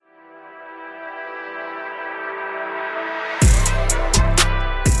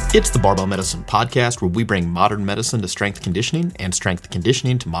It's the Barbell Medicine Podcast, where we bring modern medicine to strength conditioning and strength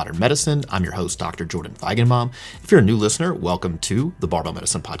conditioning to modern medicine. I'm your host, Dr. Jordan Feigenbaum. If you're a new listener, welcome to the Barbell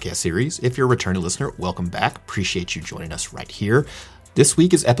Medicine Podcast series. If you're a returning listener, welcome back. Appreciate you joining us right here. This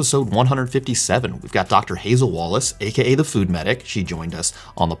week is episode 157. We've got Dr. Hazel Wallace, aka the Food Medic. She joined us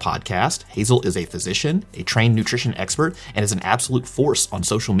on the podcast. Hazel is a physician, a trained nutrition expert, and is an absolute force on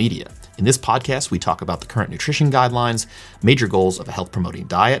social media. In this podcast, we talk about the current nutrition guidelines, major goals of a health-promoting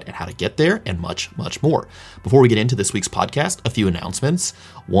diet, and how to get there, and much, much more. Before we get into this week's podcast, a few announcements.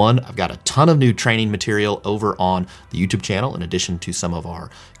 One, I've got a ton of new training material over on the YouTube channel, in addition to some of our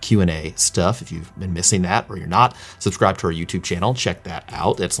Q&A stuff. If you've been missing that or you're not, subscribe to our YouTube channel. Check that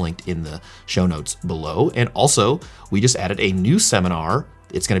out. That's linked in the show notes below. And also, we just added a new seminar.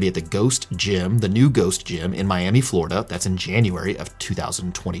 It's going to be at the Ghost Gym, the new Ghost Gym in Miami, Florida. That's in January of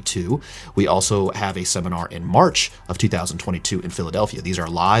 2022. We also have a seminar in March of 2022 in Philadelphia. These are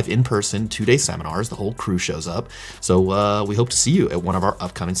live, in-person, 2-day seminars. The whole crew shows up. So we hope to see you at one of our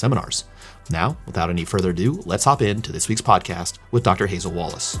upcoming seminars. Now, without any further ado, let's hop into this week's podcast with Dr. Hazel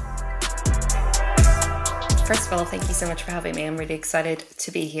Wallace. First of all, thank you so much for having me. I'm really excited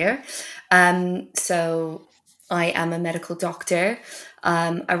to be here. So I am a medical doctor,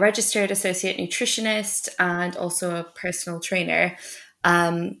 a registered associate nutritionist, and also a personal trainer.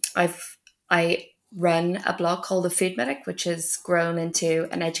 I run a blog called The Food Medic, which has grown into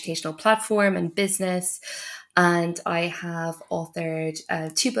an educational platform and business. And I have authored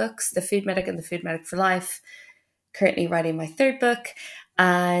 2 books, The Food Medic and The Food Medic for Life, currently writing my 3rd book.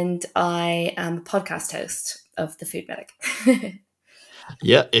 And I am a podcast host of The Food Medic.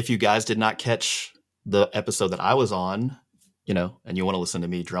 Yeah, if you guys did not catch the episode that I was on, and you want to listen to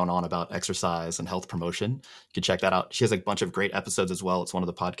me drone on about exercise and health promotion, you can check that out. She has a bunch of great episodes as well. It's one of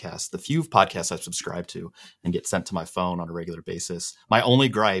the podcasts, the few podcasts I've subscribed to and get sent to my phone on a regular basis. My only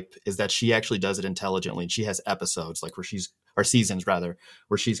gripe is that she actually does it intelligently, and she has episodes like or seasons rather,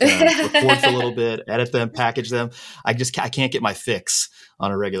 where she's going to record for a little bit, edit them, package them. I can't get my fix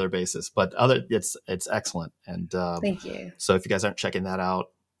on a regular basis, but it's excellent. And thank you. So if you guys aren't checking that out,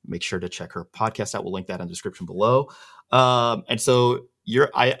 make sure to check her podcast out. We'll link that in the description below. And so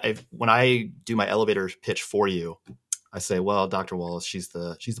when I do my elevator pitch for you, I say, well, Dr. Wallace, she's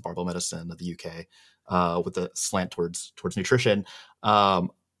the Barbell Medicine of the UK, with the slant towards nutrition.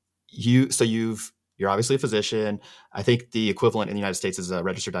 You're obviously a physician. I think the equivalent in the United States is a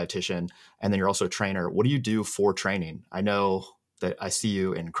registered dietitian, and then you're also a trainer. What do you do for training? I know that I see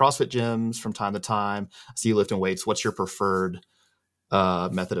you in CrossFit gyms from time to time. I see you lifting weights. What's your preferred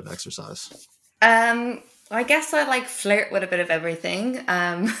method of exercise? I guess I flirt with a bit of everything.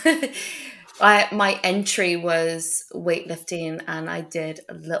 My entry was weightlifting, and I did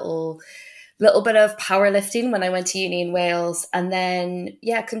a little bit of powerlifting when I went to uni in Wales, and then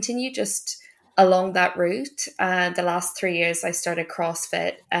continued just along that route. The last 3 years I started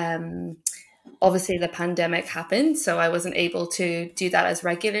CrossFit. Obviously the pandemic happened, so I wasn't able to do that as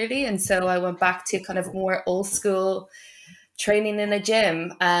regularly, and so I went back to kind of more old school training in a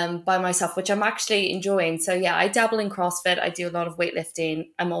gym by myself, which I'm actually enjoying. So I dabble in CrossFit. I do a lot of weightlifting.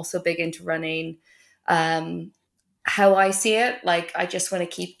 I'm also big into running. How I see it, I just want to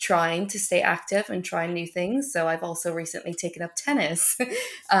keep trying to stay active and try new things. So I've also recently taken up tennis.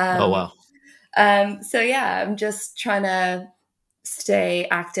 Oh, wow. I'm just trying to stay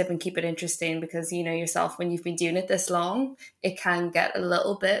active and keep it interesting, because yourself, when you've been doing it this long, it can get a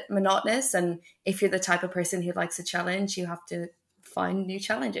little bit monotonous, and if you're the type of person who likes a challenge, you have to find new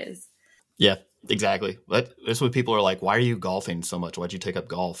challenges. Yeah, exactly. That's what people are like, why are you golfing so much? Why'd you take up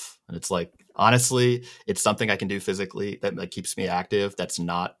golf? And it's like, honestly, it's something I can do physically that keeps me active. That's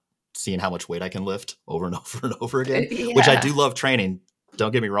not seeing how much weight I can lift over and over and over again, which I do love training.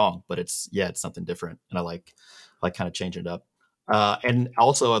 Don't get me wrong, but it's something different, and I like kind of changing it up. And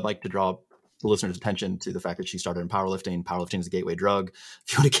also, I'd like to draw the listener's attention to the fact that she started in powerlifting. Powerlifting is a gateway drug.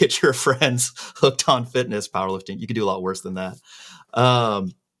 If you want to get your friends hooked on fitness, powerlifting, you can do a lot worse than that.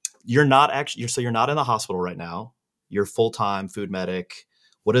 You're not in the hospital right now. You're full-time food medic.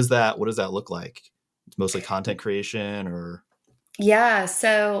 What does that look like? It's mostly content creation, or? Yeah,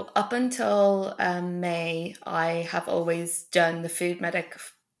 so up until May, I have always done the Food Medic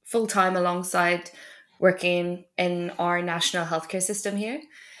full-time alongside working in our national healthcare system here.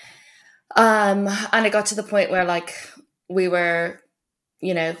 And it got to the point where we were,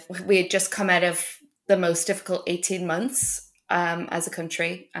 we had just come out of the most difficult 18 months as a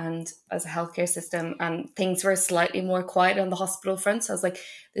country and as a healthcare system, and things were slightly more quiet on the hospital front. So I was like,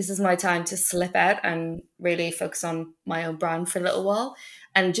 this is my time to slip out and really focus on my own brand for a little while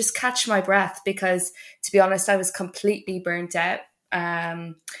and just catch my breath, because to be honest, I was completely burnt out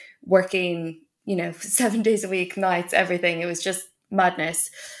working, 7 days a week, nights, everything. It was just madness.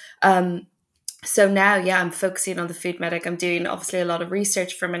 So now, yeah, I'm focusing on the food medic. I'm doing obviously a lot of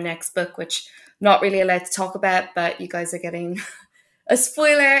research for my next book, which I'm not really allowed to talk about, but you guys are getting a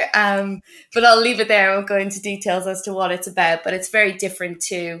spoiler. But I'll leave it there. I won't go into details as to what it's about, but it's very different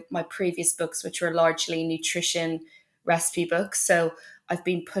to my previous books, which were largely nutrition recipe books. So I've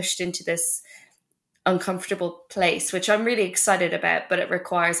been pushed into this uncomfortable place, which I'm really excited about, but it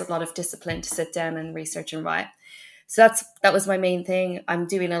requires a lot of discipline to sit down and research and write. So that was my main thing. I'm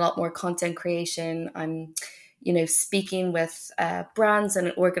doing a lot more content creation. I'm, speaking with brands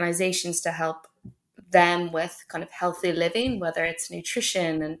and organizations to help them with kind of healthy living, whether it's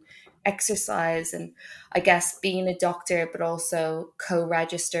nutrition and exercise. And I guess being a doctor, but also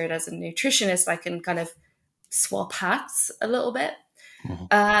co-registered as a nutritionist, I can kind of swap hats a little bit.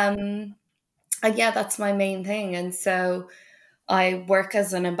 Mhm. And yeah, that's my main thing. And so I work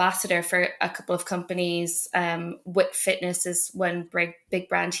as an ambassador for a couple of companies. WIT Fitness is one big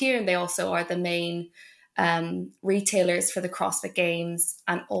brand here, and they also are the main retailers for the CrossFit Games.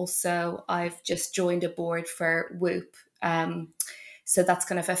 And also, I've just joined a board for Whoop. So that's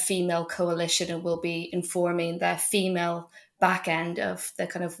kind of a female coalition, and we'll be informing the female back end of the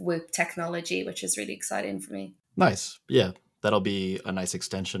kind of Whoop technology, which is really exciting for me. Nice. Yeah. That'll be a nice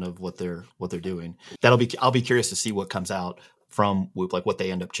extension of what they're doing. I'll be curious to see what comes out from Whoop, like what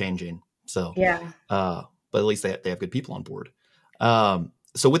they end up changing. So, Yeah. but at least they have good people on board.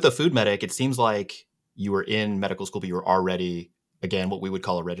 So with the food medic, it seems like you were in medical school, but you were already, again, what we would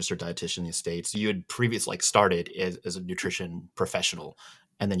call a registered dietitian in the States. So you had previously started as a nutrition professional,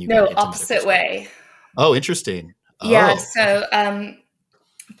 and then you got No, into medical opposite school. way. Oh, interesting. Yeah. Oh, So,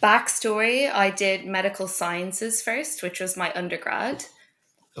 backstory, I did medical sciences first, which was my undergrad.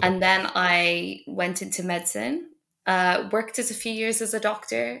 okay. And then I went into medicine, worked as a few years as a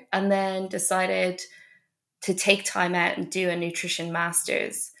doctor, and then decided to take time out and do a nutrition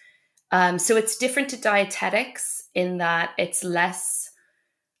master's. So it's different to dietetics in that it's less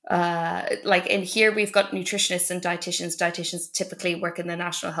like in here we've got nutritionists and dietitians. Dietitians typically work in the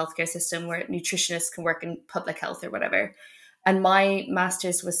national healthcare system, where nutritionists can work in public health or whatever. And my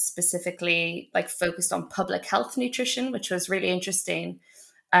master's was specifically like focused on public health nutrition, which was really interesting.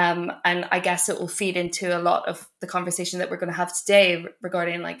 And I guess it will feed into a lot of the conversation that we're going to have today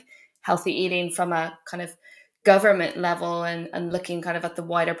regarding like healthy eating from a kind of government level, and looking kind of at the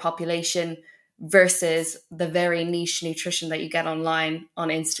wider population versus the very niche nutrition that you get online on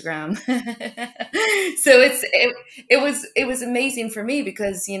Instagram. So it was amazing for me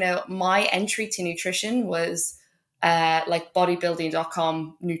because, my entry to nutrition was like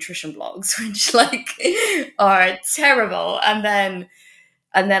bodybuilding.com nutrition blogs, which like are terrible. And then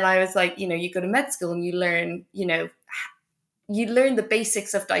I was like, you go to med school and you learn, you learn the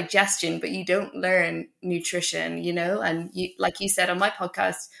basics of digestion, but you don't learn nutrition, and you, like you said on my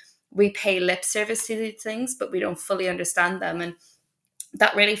podcast, we pay lip service to these things, but we don't fully understand them. And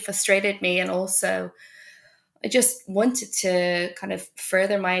that really frustrated me. And also, I just wanted to kind of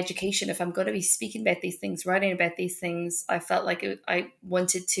further my education. If I'm going to be speaking about these things, writing about these things, I felt like I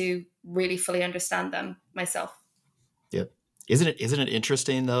wanted to really fully understand them myself. Yep. Isn't it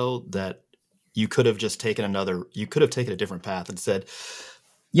interesting though that you could have taken a different path and said,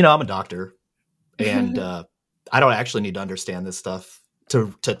 I'm a doctor and I don't actually need to understand this stuff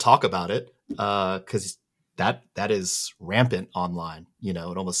to talk about it, because that is rampant online. It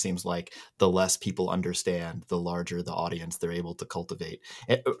almost seems like the less people understand, the larger the audience they're able to cultivate,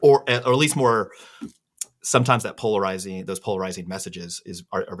 or at least more. Sometimes those polarizing messages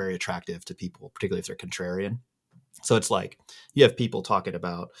are very attractive to people, particularly if they're contrarian. So it's like you have people talking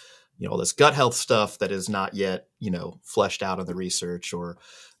about, all this gut health stuff that is not yet, fleshed out in the research, or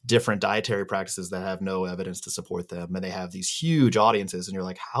different dietary practices that have no evidence to support them. And they have these huge audiences. And you're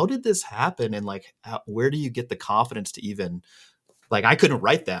like, how did this happen? And like, where do you get the confidence to even, like, I couldn't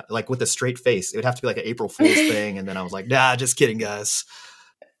write that like with a straight face. It would have to be like an April Fool's thing. And then I was like, nah, just kidding, guys.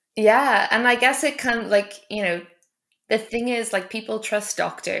 Yeah. And I guess it can like, the thing is like people trust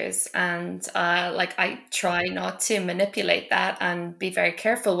doctors, and like I try not to manipulate that and be very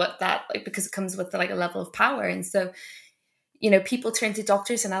careful with that, like because it comes with like a level of power. And so, people turn to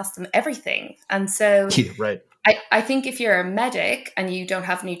doctors and ask them everything. And so Yeah, right. I think if you're a medic and you don't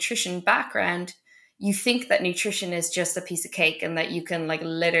have nutrition background, you think that nutrition is just a piece of cake and that you can like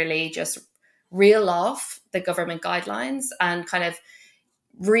literally just reel off the government guidelines and kind of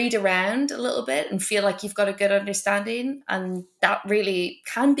read around a little bit and feel like you've got a good understanding. And that really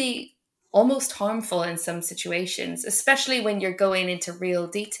can be almost harmful in some situations, especially when you're going into real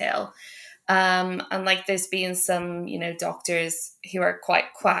detail. And like there's been some, doctors who are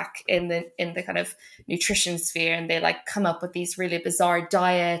quite quack in the kind of nutrition sphere, and they like come up with these really bizarre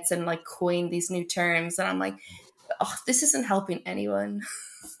diets and like coin these new terms. And I'm like, oh, this isn't helping anyone.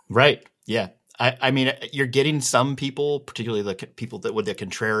 Right. Yeah. I mean, you're getting some people, particularly the people that with the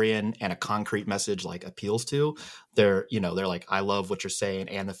contrarian and a concrete message like appeals to, they're like, I love what you're saying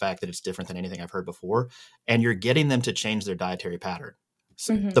and the fact that it's different than anything I've heard before. And you're getting them to change their dietary pattern.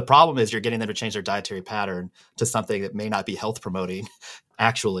 So the problem is you're getting them to change their dietary pattern to something that may not be health promoting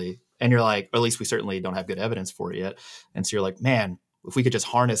actually. And you're like, or at least we certainly don't have good evidence for it yet. And so you're like, man, if we could just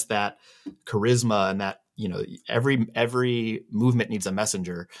harness that charisma and that, every movement needs a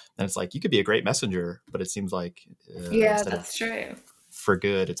messenger. And it's like, you could be a great messenger, but it seems like yeah, that's true. For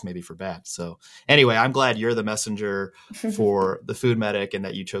good, it's maybe for bad. So anyway, I'm glad you're the messenger for the Food Medic and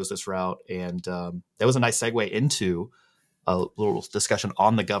that you chose this route. And that was a nice segue into a little discussion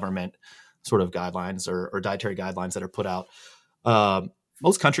on the government sort of guidelines or dietary guidelines that are put out.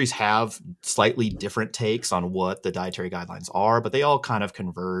 Most countries have slightly different takes on what the dietary guidelines are, but they all kind of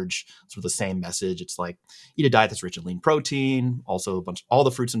converge sort of the same message. It's like eat a diet that's rich in lean protein, also all the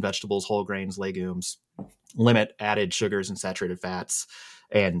fruits and vegetables, whole grains, legumes, limit added sugars and saturated fats,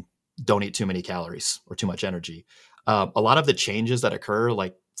 and don't eat too many calories or too much energy. A lot of the changes that occur,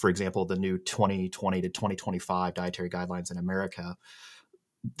 like for example, the new 2020 to 2025 dietary guidelines in America,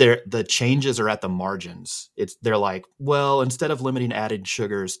 the changes are at the margins. They're like, well, instead of limiting added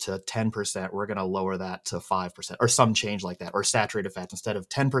sugars to 10%, we're going to lower that to 5% or some change like that, or saturated fats instead of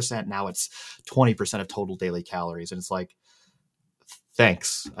 10%. Now it's 20% of total daily calories. And it's like,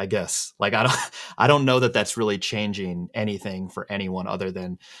 thanks, I guess. Like, I don't know that that's really changing anything for anyone other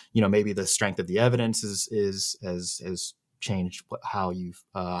than, maybe the strength of the evidence has changed how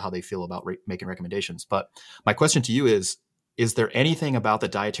they feel about making recommendations. But my question to you is there anything about the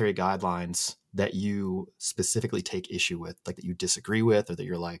dietary guidelines that you specifically take issue with, like that you disagree with, or that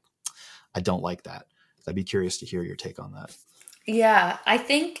you're like, I don't like that? I'd be curious to hear your take on that. Yeah, I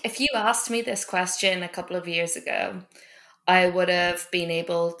think if you asked me this question a couple of years ago, I would have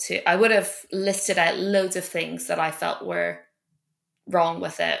listed out loads of things that I felt were wrong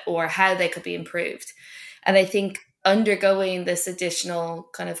with it or how they could be improved. And I think undergoing this additional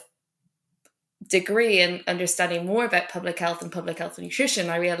kind of degree and understanding more about public health and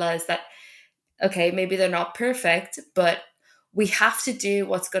nutrition, I realized that, okay, maybe they're not perfect, but we have to do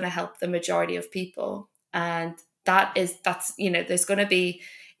what's going to help the majority of people. And there's going to be,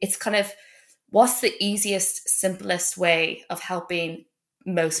 it's kind of, what's the easiest, simplest way of helping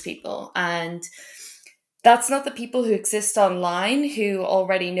most people? And that's not the people who exist online who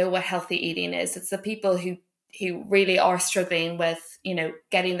already know what healthy eating is. It's the people who really are struggling with,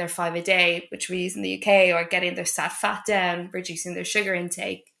 getting their 5 a day, which we use in the UK, or getting their sat fat down, reducing their sugar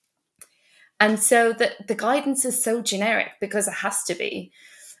intake. And so the guidance is so generic because it has to be.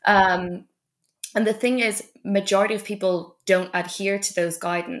 And the thing is, majority of people don't adhere to those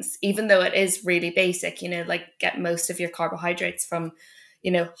guidance, even though it is really basic, like get most of your carbohydrates from,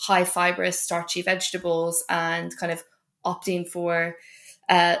 high fibrous, starchy vegetables, and kind of opting for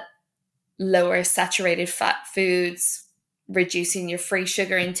lower saturated fat foods, reducing your free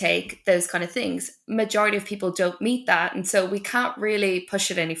sugar intake, those kind of things. Majority of people don't meet that. And so we can't really push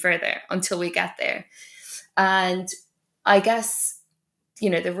it any further until we get there. And I guess,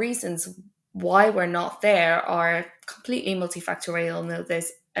 the reasons why we're not there are completely multifactorial.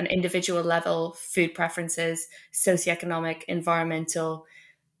 There's an individual level, food preferences, socioeconomic, environmental,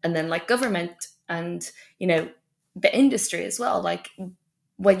 and then like government and, the industry as well. Like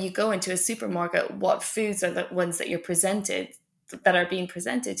when you go into a supermarket, what foods are the ones that are being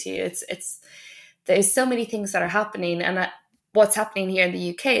presented to you? There's so many things that are happening. And what's happening here in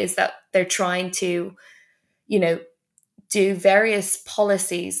the UK is that they're trying to, do various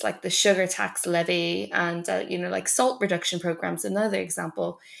policies like the sugar tax levy and, like salt reduction programs, another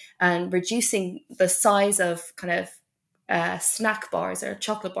example, and reducing the size of kind of snack bars or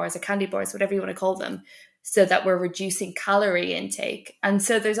chocolate bars or candy bars, whatever you want to call them, so that we're reducing calorie intake. And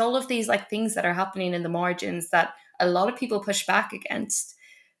so there's all of these like things that are happening in the margins that a lot of people push back against.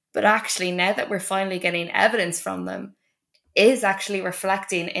 But actually, now that we're finally getting evidence from them, is actually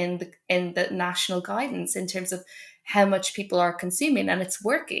reflecting in the national guidance in terms of how much people are consuming. And it's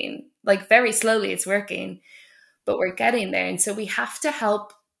working, like very slowly it's working, but we're getting there. And so we have to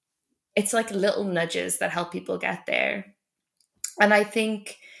help. It's like little nudges that help people get there. And I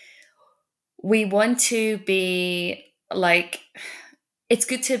think we want to be like, it's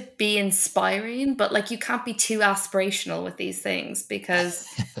good to be inspiring, but like you can't be too aspirational with these things because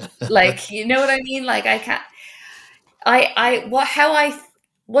like, you know what I mean? Like I can't,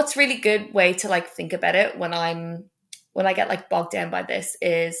 what's really good way to like think about it when I get like bogged down by this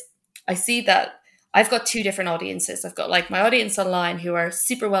is I see that I've got two different audiences. I've got like my audience online who are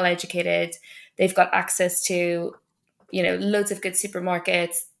super well educated. They've got access to, loads of good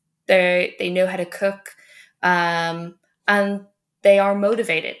supermarkets. They know how to cook, and they are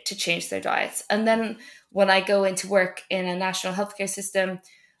motivated to change their diets. And then when I go into work in a national healthcare system,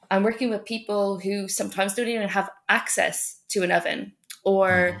 I'm working with people who sometimes don't even have access to an oven,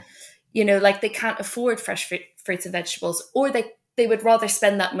 or like they can't afford fresh fruits and vegetables, or they would rather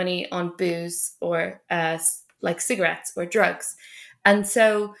spend that money on booze or like cigarettes or drugs. And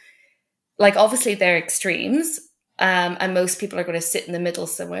so, like, obviously they're extremes, and most people are going to sit in the middle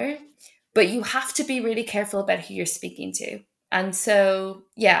somewhere, but you have to be really careful about who you're speaking to. And so,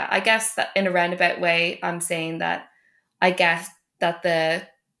 yeah, I guess that in a roundabout way, I'm saying that I guess that the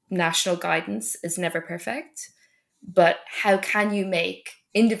national guidance is never perfect, but how can you make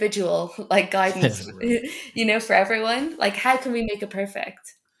individual like guidance, right, for everyone? Like, how can we make it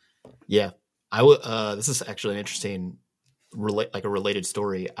perfect? Yeah, I would. This is actually an interesting, like a related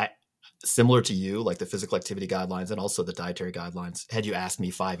story. Similar to you, like the physical activity guidelines and also the dietary guidelines. Had you asked me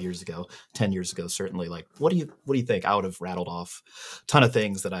 5 years ago, 10 years ago, certainly, like, what do you think? I would have rattled off a ton of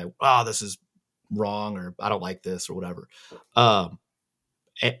things that this is wrong, or I don't like this, or whatever.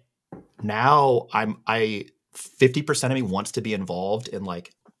 Now 50% of me wants to be involved in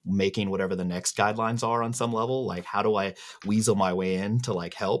like making whatever the next guidelines are on some level. Like, how do I weasel my way in to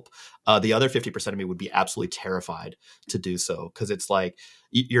like help? The other 50% of me would be absolutely terrified to do so, because it's like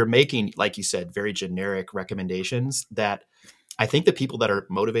you're making, like you said, very generic recommendations that I think the people that are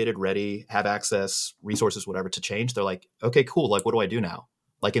motivated, ready, have access, resources, whatever, to change, they're like, okay, cool. Like, what do I do now?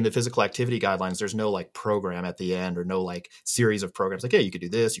 Like in the physical activity guidelines, there's no like program at the end, or no like series of programs. Like, hey, you could do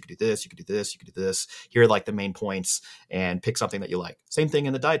this, you could do this, you could do this, you could do this. Here are like the main points, and pick something that you like. Same thing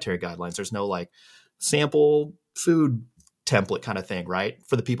in the dietary guidelines. There's no like sample food template kind of thing, right?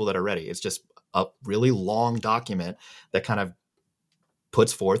 For the people that are ready. It's just a really long document that kind of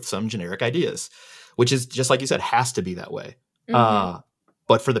puts forth some generic ideas, which is just like you said, has to be that way. Mm-hmm.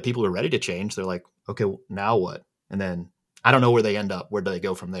 But for the people who are ready to change, they're like, okay, well, now what? And then I don't know where they end up. Where do they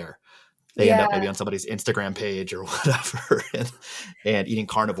go from there? They end Yeah. up maybe on somebody's Instagram page or whatever, and eating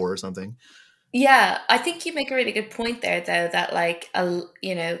carnivore or something. Yeah, I think you make a really good point there, though, that like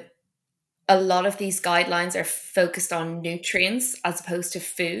a lot of these guidelines are focused on nutrients as opposed to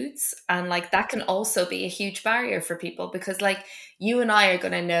foods, and like that can also be a huge barrier for people, because like you and I are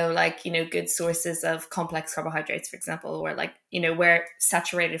going to know like good sources of complex carbohydrates, for example, or like where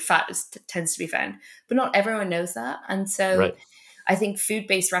saturated fat tends to be found, but not everyone knows that. And so Right. I think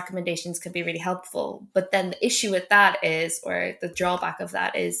food-based recommendations can be really helpful. But then the issue with that is, or the drawback of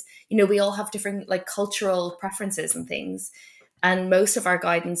that is, we all have different like cultural preferences and things. And most of our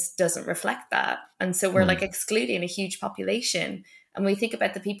guidance doesn't reflect that. And so we're like excluding a huge population. And when we think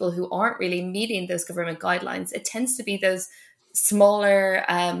about the people who aren't really meeting those government guidelines, it tends to be those smaller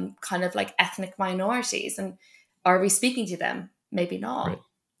kind of like ethnic minorities. And are we speaking to them? Maybe not. Right.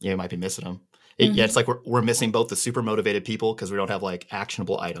 Yeah, you might be missing them. Mm-hmm. Yeah, it's like we're missing both the super motivated people, because we don't have like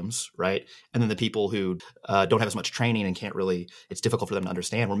actionable items, right? And then the people who don't have as much training and can't really, it's difficult for them to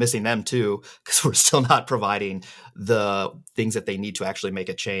understand. We're missing them too, because we're still not providing the things that they need to actually make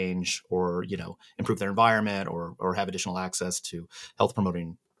a change, or improve their environment, or have additional access to health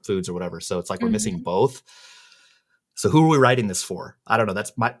promoting foods or whatever. So it's like we're missing both. So who are we writing this for? I don't know.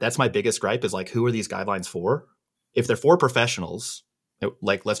 That's my biggest gripe, is like, who are these guidelines for? If they're for professionals,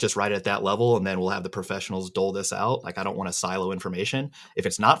 like, let's just write it at that level, and then we'll have the professionals dole this out. Like, I don't want to silo information. If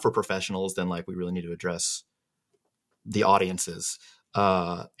it's not for professionals, then like we really need to address the audiences.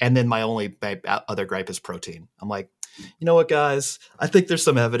 And then my only other gripe is protein. I'm like, you know what, guys? I think there's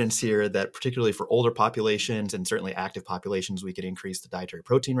some evidence here that particularly for older populations and certainly active populations, we could increase the dietary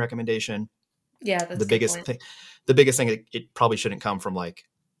protein recommendation. Yeah, that's the biggest thing, it probably shouldn't come from like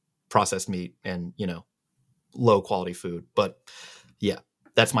processed meat and low quality food, but yeah,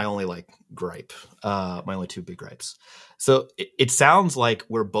 that's my only like gripe, my only two big gripes. So it sounds like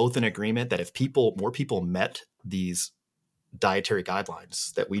we're both in agreement that if more people met these dietary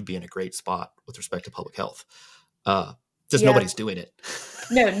guidelines, that we'd be in a great spot with respect to public health. Just nobody's doing it.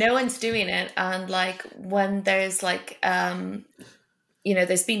 No one's doing it. And like when there's like,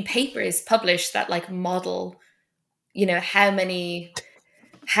 there's been papers published that like model,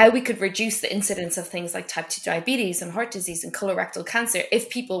 how we could reduce the incidence of things like type 2 diabetes and heart disease and colorectal cancer if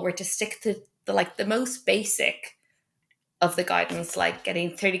people were to stick to the most basic of the guidance, like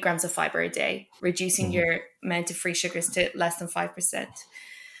getting 30 grams of fiber a day, reducing your amount of free sugars to less than 5%.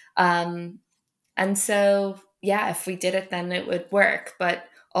 And so, yeah, if we did it, then it would work. But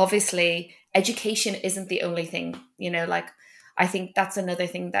obviously education isn't the only thing, like I think that's another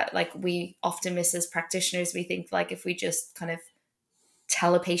thing that like we often miss as practitioners. We think like if we just kind of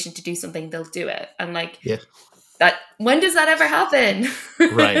tell a patient to do something, they'll do it. And like that, when does that ever happen?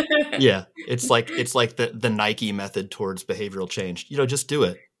 Right. Yeah. It's like the Nike method towards behavioral change. Just do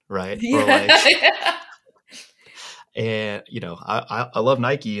it. Right. Yeah. Or like, and I love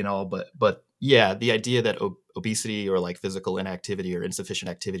Nike and all, but yeah, the idea that obesity or like physical inactivity or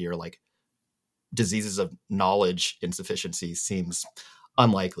insufficient activity or like diseases of knowledge insufficiency seems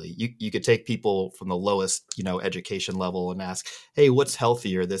unlikely. You could take people from the lowest, education level and ask, hey, what's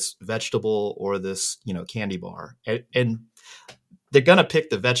healthier, this vegetable or this, candy bar? And they're going to pick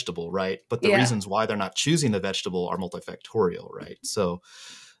the vegetable, right? But the reasons why they're not choosing the vegetable are multifactorial, right? So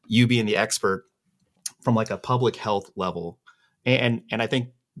you being the expert from like a public health level, and I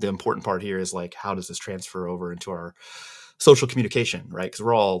think the important part here is like, how does this transfer over into our social communication, right? Because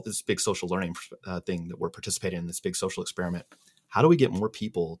we're all this big social learning thing that we're participating in, this big social experiment. How do we get more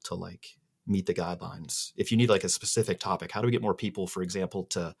people to like meet the guidelines? If you need like a specific topic, how do we get more people, for example,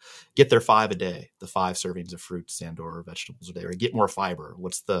 to get their 5 a day, the 5 servings of fruits and or vegetables a day, or get more fiber?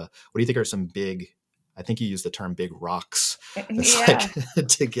 What do you think are some big, I think you use the term big rocks, like,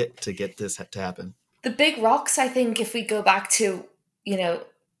 to get this to happen? The big rocks, I think, if we go back to,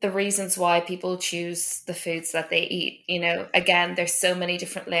 the reasons why people choose the foods that they eat, again, there's so many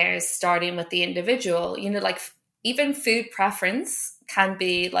different layers, starting with the individual, like even food preference can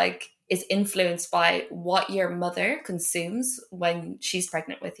be like, is influenced by what your mother consumes when she's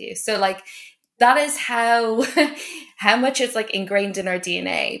pregnant with you. So like, that is how much it's like ingrained in our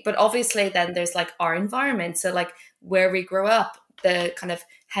DNA. But obviously then there's like our environment. So like where we grow up, the kind of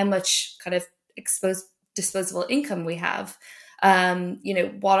how much kind of disposable income we have,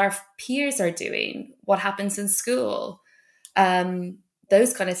 what our peers are doing, what happens in school,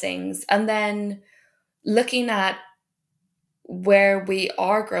 those kind of things. And then looking at where we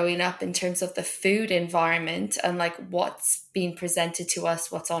are growing up in terms of the food environment and like what's being presented to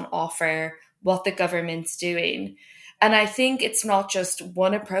us, what's on offer, what the government's doing. And I think it's not just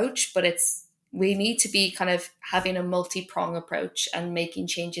one approach, but we need to be kind of having a multi-prong approach and making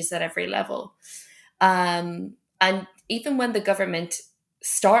changes at every level. And even when the government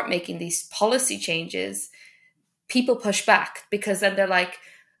start making these policy changes, people push back because then they're like,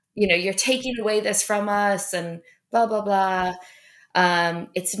 you're taking away this from us and blah, blah, blah.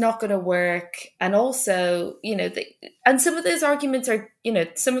 It's not going to work. And also, and some of those arguments are,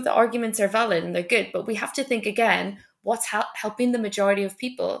 some of the arguments are valid and they're good, but we have to think again, what's helping the majority of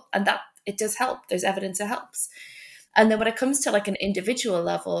people? And that it does help. There's evidence it helps. And then when it comes to like an individual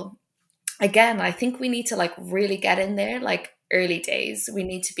level, again, I think we need to like really get in there, like early days. We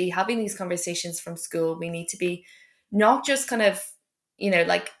need to be having these conversations from school. We need to be not just kind of,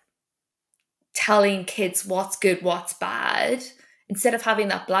 like telling kids what's good, what's bad, instead of having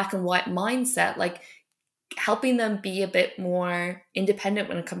that black and white mindset, like helping them be a bit more independent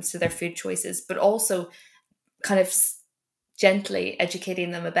when it comes to their food choices, but also kind of gently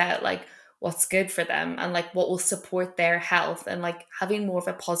educating them about like what's good for them and like what will support their health, and like having more of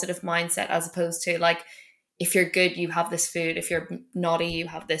a positive mindset as opposed to like, if you're good, you have this food. If you're naughty, you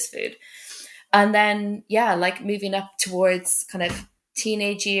have this food. And then, like moving up towards kind of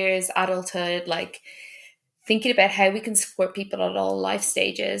teenage years, adulthood, like thinking about how we can support people at all life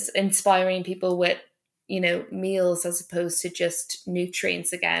stages, inspiring people with, meals as opposed to just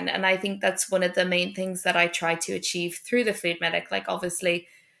nutrients again. And I think that's one of the main things that I try to achieve through the Food Medic. Like obviously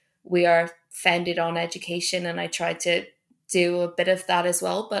we are founded on education and I try to do a bit of that as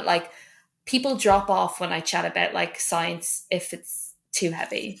well. But like people drop off when I chat about like science if it's too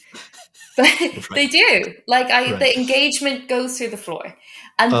heavy. But right. They do. Like the engagement goes through the floor.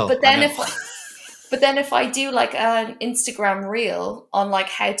 And but then if I do like an Instagram reel on like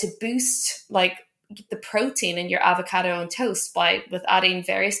how to boost like the protein in your avocado on toast with adding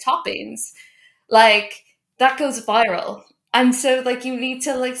various toppings, like that goes viral. And so like you need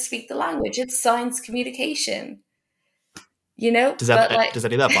to like speak the language. It's science communication. Does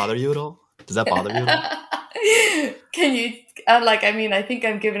any of that bother you at all? Does that bother you at all? Can you I think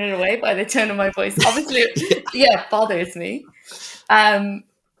I'm giving it away by the tone of my voice. Obviously, it bothers me. Don't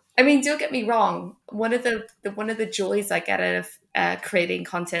get me wrong. One of the joys I get out of creating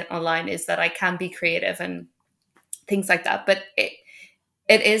content online is that I can be creative and things like that. But it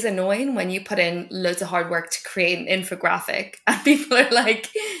is annoying when you put in loads of hard work to create an infographic and people are like,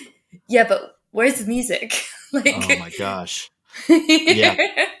 yeah, but where's the music? Like, oh my gosh. Yeah.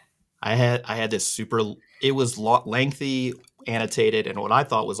 I had this it was lengthy, annotated, and what I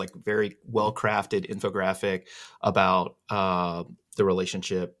thought was like very well crafted infographic about the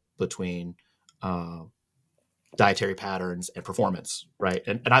relationship between dietary patterns and performance, right?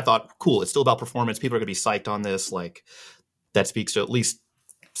 And I thought, cool, it's still about performance. People are going to be psyched on this. Like, that speaks to at least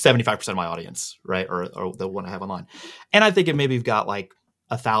 75% of my audience, right? Or the one I have online. And I think it maybe got like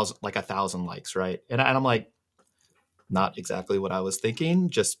 1,000 likes, right? And I'm like, not exactly what I was thinking,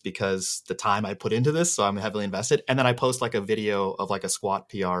 just because the time I put into this. So I'm heavily invested. And then I post like a video of like a squat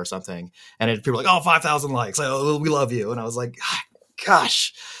PR or something. And people are like, oh, 5,000 likes. Oh, we love you. And I was like,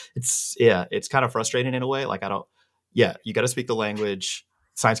 gosh, it's kind of frustrating in a way. Like, you got to speak the language.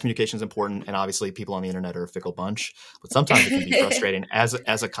 Science communication is important. And obviously people on the internet are a fickle bunch, but sometimes it can be frustrating as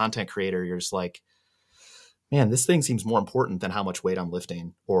a content creator. You're just like, man, this thing seems more important than how much weight I'm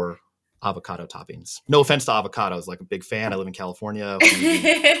lifting or avocado toppings. No offense to avocados, like a big fan. I live in California. We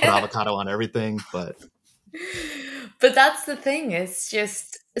put avocado on everything, but that's the thing. It's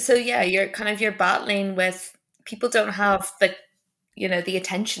just, so yeah, you're battling with, people don't have the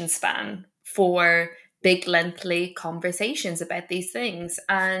attention span for big, lengthy conversations about these things.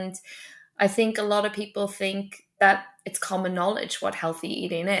 And I think a lot of people think that it's common knowledge what healthy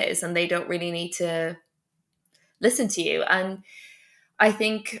eating is, and they don't really need to listen to you. And I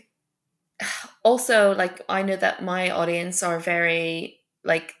think also, like, I know that my audience are very,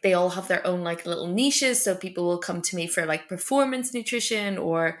 like, they all have their own like little niches. So people will come to me for like performance nutrition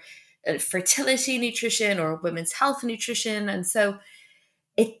or fertility nutrition or women's health nutrition. And so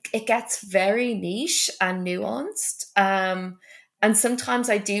it gets very niche and nuanced. And sometimes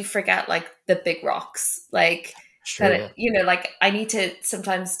I do forget like the big rocks, like sure, that, like I need to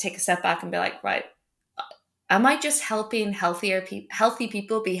sometimes take a step back and be like, right, am I just helping healthy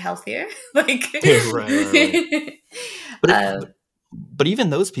people be healthier? Like, right. But even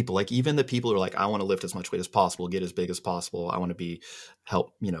those people, like even the people who are like, I want to lift as much weight as possible, get as big as possible. I want to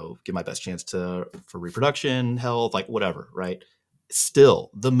give my best chance for reproduction, health, like whatever, right?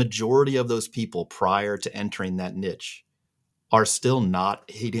 Still, the majority of those people prior to entering that niche are still not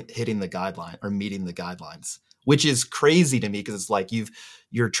hitting the guideline or meeting the guidelines, which is crazy to me, because it's like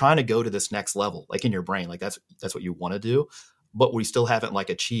you're trying to go to this next level, like in your brain, like that's what you want to do, but we still haven't like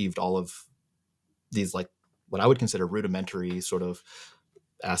achieved all of these like what I would consider rudimentary sort of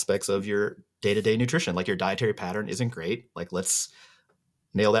aspects of your day-to-day nutrition. Like your dietary pattern isn't great. Like let's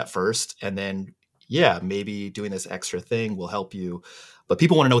nail that first, and then maybe doing this extra thing will help you. But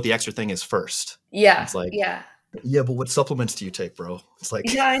people want to know what the extra thing is first. Yeah, it's like yeah. Yeah, but what supplements do you take, bro? It's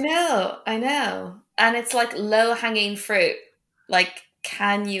like, yeah, I know. And it's like low hanging fruit. Like,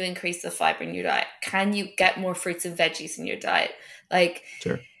 can you increase the fiber in your diet? Can you get more fruits and veggies in your diet? Like,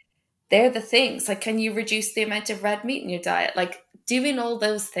 sure. They're the things. Like, can you reduce the amount of red meat in your diet? Like, doing all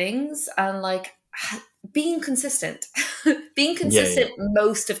those things and like being consistent,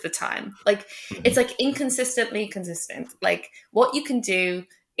 most of the time. Like, it's like inconsistently consistent. Like, what you can do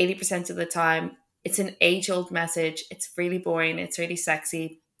 80% of the time. It's an age-old message. It's really boring. It's really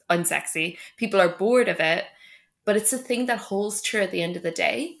unsexy. People are bored of it, but it's a thing that holds true at the end of the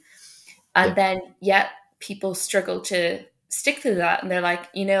day. And then, people struggle to stick to that. And they're like,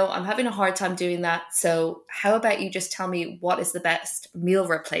 I'm having a hard time doing that. So how about you just tell me what is the best meal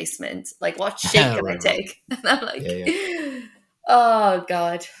replacement? Like, what shake can I take? And I'm like, oh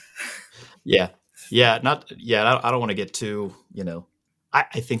God. I don't want to get too,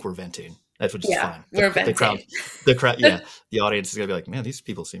 I think we're venting. That's which is fine. We're venting. The crowd, the audience is gonna be like, man, these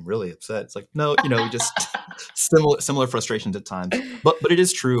people seem really upset. It's like, no, just similar frustrations at times. But it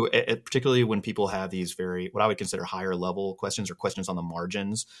is true, particularly when people have these what I would consider higher level questions or questions on the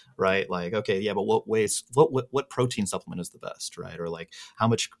margins, right? Like, okay, but what protein supplement is the best, right? Or like, how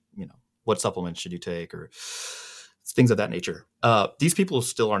much, what supplements should you take, or things of that nature. These people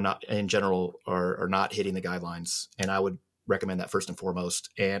still are not, in general, are not hitting the guidelines, and I would recommend that first and foremost.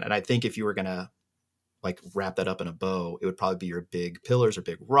 And I think if you were gonna like wrap that up in a bow, it would probably be your big pillars or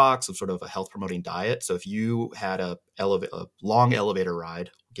big rocks of sort of a health promoting diet. So if you had a long elevator ride,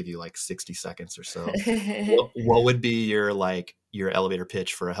 I'll give you like 60 seconds or so, what would be your elevator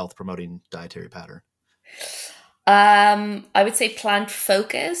pitch for a health promoting dietary pattern? I would say plant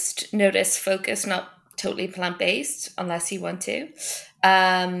focused. Notice focus, not totally plant-based, unless you want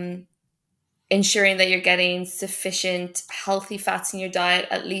to. Ensuring that you're getting sufficient healthy fats in your diet,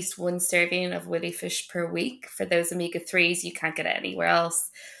 at least one serving of woolly fish per week. For those omega-3s, you can't get it anywhere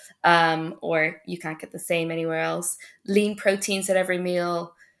else, or you can't get the same anywhere else. Lean proteins at every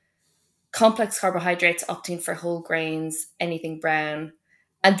meal, complex carbohydrates, opting for whole grains, anything brown.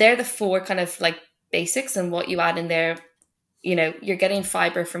 And they're the four kind of like basics, and what you add in there, you're getting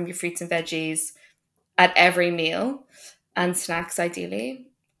fiber from your fruits and veggies at every meal, and snacks ideally.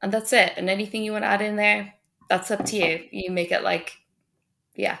 And that's it. And anything you want to add in there, that's up to you. You make it like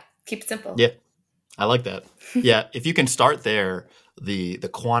Yeah, keep it simple. Yeah, I like that. Yeah, if you can start there, the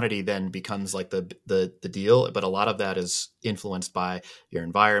quantity then becomes like the deal. But a lot of that is influenced by your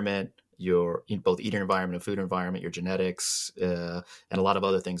environment, your both eating environment and food environment, your genetics, and a lot of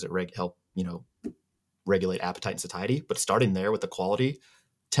other things that help regulate appetite and satiety. But starting there with the quality,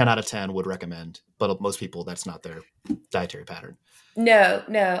 10 out of 10 would recommend. But most people, that's not their dietary pattern. No,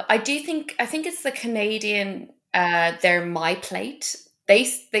 no. I think it's the Canadian their My Plate.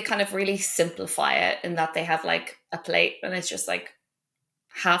 They kind of really simplify it in that they have like a plate and it's just like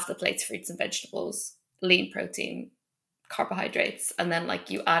half the plate's fruits and vegetables, lean protein, carbohydrates, and then like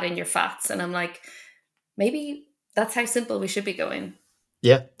you add in your fats. And I'm like, maybe that's how simple we should be going.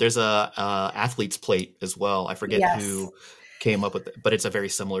 Yeah, there's a athlete's plate as well. I forget Yes. who came up with it, but it's a very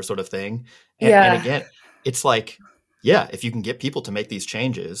similar sort of thing. And Yeah. again, it's like, yeah, if you can get people to make these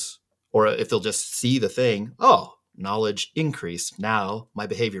changes, or if they'll just see the thing, oh, knowledge increased, now my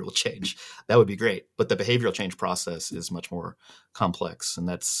behavior will change. That would be great. But the behavioral change process is much more complex, and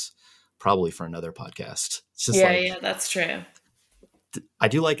that's probably for another podcast. It's just Yeah, like yeah, that's true. I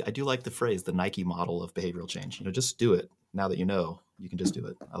do like the phrase, the Nike model of behavioral change. Just do it. Now that you can just do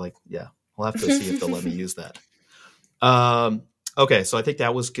it. Yeah. We'll have to see if they'll let me use that. Okay, so I think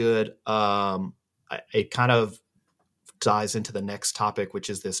that was good. It kind of ties into the next topic, which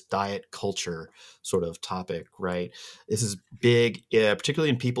is this diet culture sort of topic, right? This is big, particularly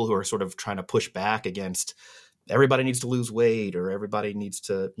in people who are sort of trying to push back against everybody needs to lose weight, or everybody needs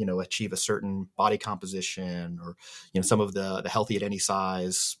to, achieve a certain body composition, or, some of the healthy at any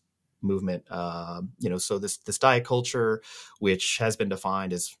size movement. So this diet culture, which has been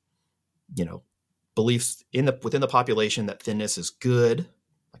defined as, you know, beliefs within the population that thinness is good,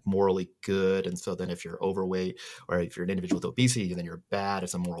 like morally good. And so then if you're overweight, or if you're an individual with obesity, then you're bad.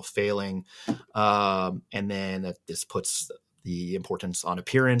 It's a moral failing. And then that this puts the importance on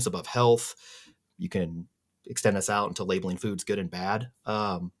appearance above health. You can extend this out into labeling foods good and bad.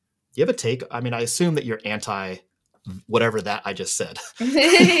 Do you have a take? I mean, I assume that you're anti whatever that I just said.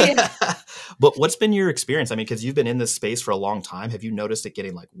 Yeah. But what's been your experience? I mean, because you've been in this space for a long time. Have you noticed it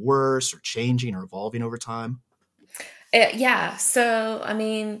getting like worse or changing or evolving over time? Yeah. So,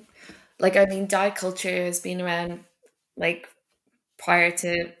 diet culture has been around like prior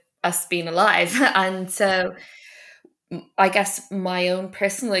to us being alive. And so I guess my own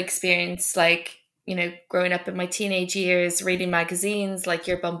personal experience, like, growing up in my teenage years, reading magazines, like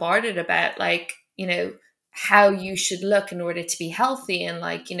you're bombarded about like, how you should look in order to be healthy. And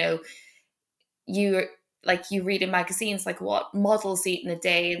like, you you read in magazines like what models eat in a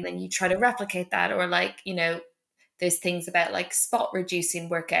day, and then you try to replicate that. Or like, there's things about like spot reducing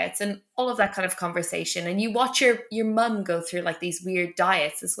workouts and all of that kind of conversation. And you watch your mum go through like these weird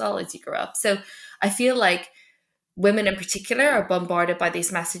diets as well as you grow up. So I feel like women in particular are bombarded by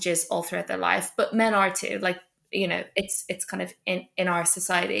these messages all throughout their life, but men are too. Like, it's kind of in our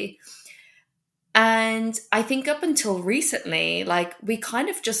society. And I think up until recently, like we kind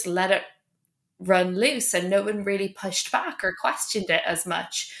of just let it run loose and no one really pushed back or questioned it as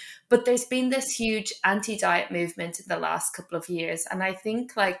much. But there's been this huge anti-diet movement in the last couple of years. And I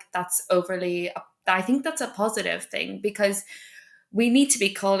think like I think that's a positive thing, because we need to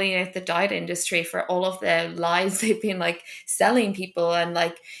be calling out the diet industry for all of the lies they've been like selling people. And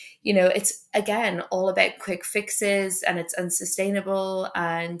like, it's again all about quick fixes and it's unsustainable.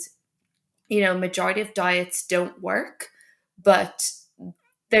 And, majority of diets don't work, but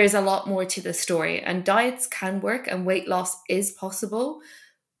there's a lot more to the story. And diets can work and weight loss is possible,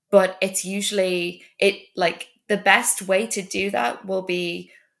 but it's usually the best way to do that will be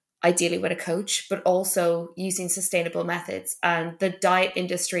ideally with a coach, but also using sustainable methods. And the diet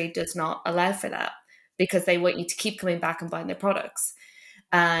industry does not allow for that, because they want you to keep coming back and buying their products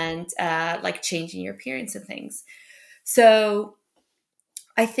and like changing your appearance and things. So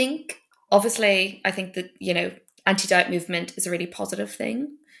I think, obviously, I think that, anti-diet movement is a really positive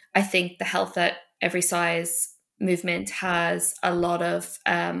thing. I think the health at every size movement has a lot of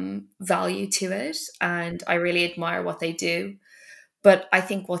value to it, and I really admire what they do. But I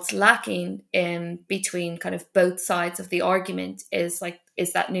think what's lacking in between kind of both sides of the argument is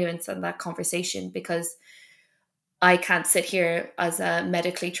that nuance and that conversation. Because I can't sit here as a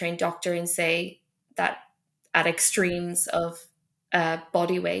medically trained doctor and say that at extremes of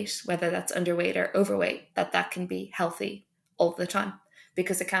body weight, whether that's underweight or overweight, that can be healthy all the time,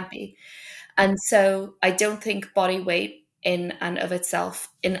 because it can't be. And so I don't think body weight in and of itself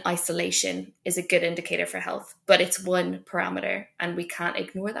in isolation is a good indicator for health, but it's one parameter and we can't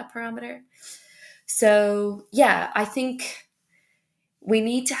ignore that parameter. So yeah, I think we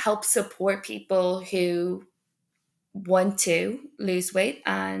need to help support people who want to lose weight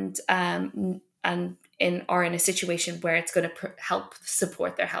and in are in a situation where it's going to help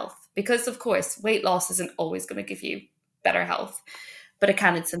support their health, because of course weight loss isn't always going to give you better health, but it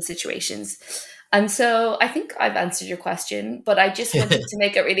can in some situations. And so I think I've answered your question, but I just wanted to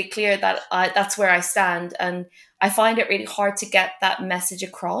make it really clear that that's where I stand. And I find it really hard to get that message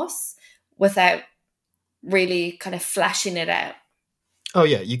across without really kind of flashing it out. Oh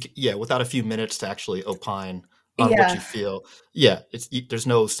yeah, without a few minutes to actually opine on what you Yeah. feel. Yeah, there's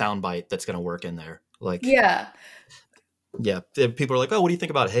no soundbite that's going to work in there. Like, Yeah. yeah, people are like, "Oh, what do you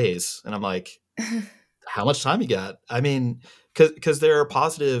think about Hayes?" And I'm like, "How much time you got?" I mean, because there are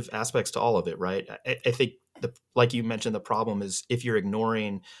positive aspects to all of it, right? I think like you mentioned, the problem is if you're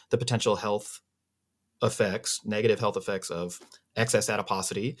ignoring the potential health effects, negative health effects of excess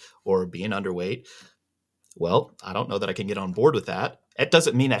adiposity or being underweight. Well, I don't know that I can get on board with that. It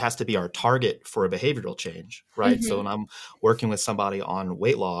doesn't mean that has to be our target for a behavioral change, right? So Hmm. when I'm working with somebody on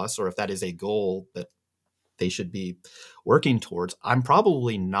weight loss, or if that is a goal that they should be working towards, I'm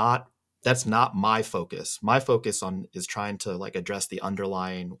probably not, that's not my focus. My focus on is trying to like address the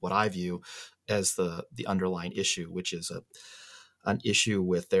underlying, what I view as the underlying issue, which is an issue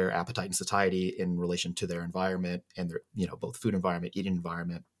with their appetite and satiety in relation to their environment and their, both food environment, eating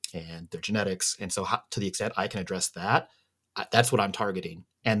environment, and their genetics. And so to the extent I can address that, that's what I'm targeting.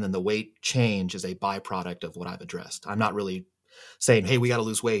 And then the weight change is a byproduct of what I've addressed. I'm not really saying, hey, we got to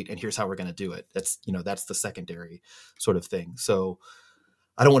lose weight and here's how we're going to do it. That's the secondary sort of thing. So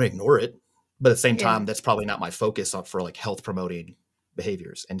I don't want to ignore it, but at the same Yeah. time, that's probably not my focus for like health promoting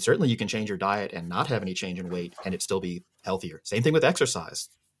behaviors. And certainly you can change your diet and not have any change in weight and it still be healthier. Same thing with exercise.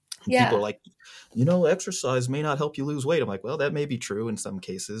 People are Yeah. like, exercise may not help you lose weight. I'm like, well, that may be true in some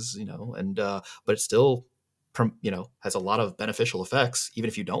cases, and but it still, has a lot of beneficial effects, even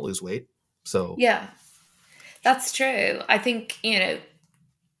if you don't lose weight. So Yeah. That's true. I think,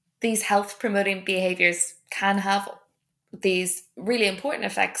 these health promoting behaviors can have these really important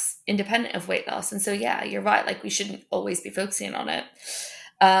effects independent of weight loss. And so, yeah, you're right. Like, we shouldn't always be focusing on it.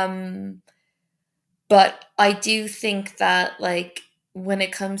 Um, but I do think that, like, when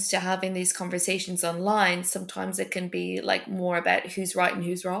it comes to having these conversations online, sometimes it can be like more about who's right and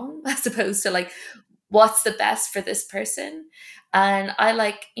who's wrong, as opposed to like what's the best for this person. And I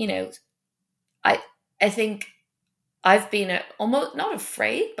like, I I think I've been almost not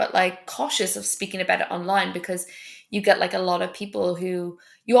afraid, but like cautious of speaking about it online, because you get like a lot of people who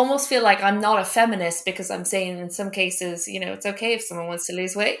you almost feel like I'm not a feminist because I'm saying in some cases, it's okay if someone wants to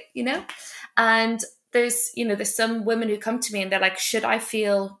lose weight. And there's some women who come to me and they're like, should I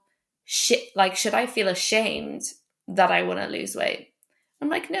feel should I feel ashamed that I want to lose weight? I'm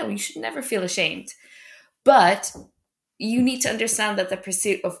like, no, you should never feel ashamed. But you need to understand that the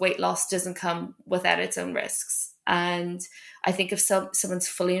pursuit of weight loss doesn't come without its own risks. And I think if someone's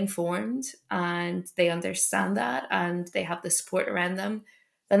fully informed and they understand that and they have the support around them,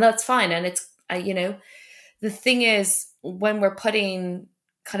 then that's fine. And it's, the thing is, when we're putting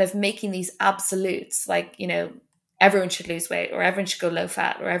kind of making these absolutes, like, everyone should lose weight or everyone should go low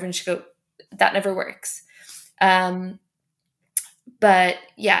fat or everyone should go, that never works. Um, but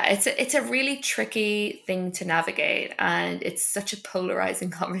yeah, it's a really tricky thing to navigate, and it's such a polarizing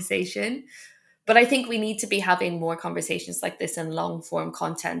conversation. But I think we need to be having more conversations like this in long form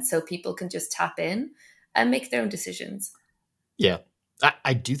content so people can just tap in and make their own decisions. yeah,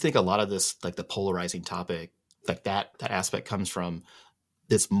 I do think a lot of this, like the polarizing topic, like that aspect comes from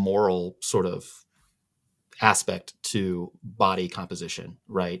this moral sort of aspect to body composition,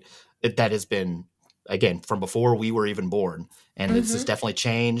 right? That has been, again, from before we were even born. And this has Hmm. definitely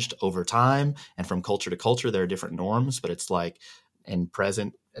changed over time. And from culture to culture, there are different norms, but it's like at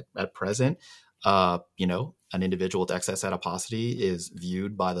present, an individual with excess adiposity is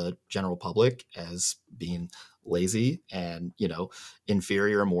viewed by the general public as being lazy and,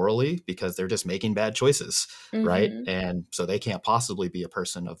 inferior morally because they're just making bad choices, right? Hmm. And so they can't possibly be a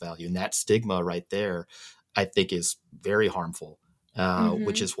person of value. And that stigma right there, I think, is very harmful,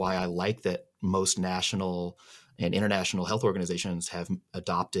 which Hmm. is why I like that most national and international health organizations have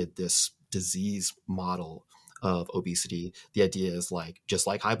adopted this disease model of obesity. The idea is like, just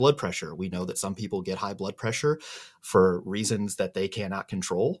like high blood pressure, we know that some people get high blood pressure for reasons that they cannot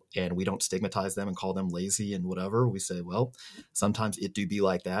control, and we don't stigmatize them and call them lazy and whatever. We say, well, sometimes it do be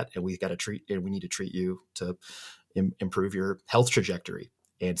like that, and we need to treat you to improve your health trajectory.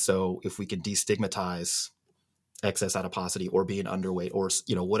 And so if we can destigmatize excess adiposity or being underweight or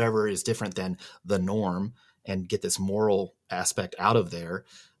whatever is different than the norm and get this moral aspect out of there,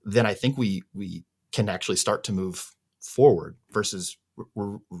 then I think we can actually start to move forward versus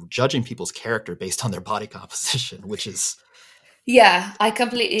we're judging people's character based on their body composition, which is Yeah, I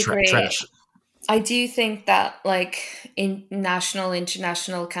completely agree. trash. I do think that like in national,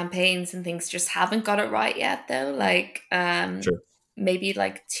 international campaigns and things just haven't got it right yet though. Like Sure. maybe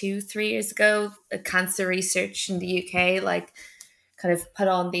like 2, 3 years ago, cancer research in the UK like kind of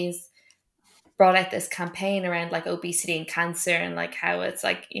brought out this campaign around like obesity and cancer and like how it's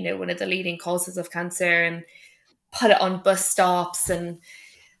like, one of the leading causes of cancer, and put it on bus stops. And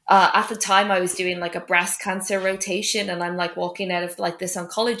at the time I was doing like a breast cancer rotation, and I'm like walking out of like this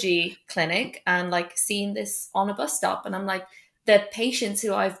oncology clinic and like seeing this on a bus stop, and I'm like, the patients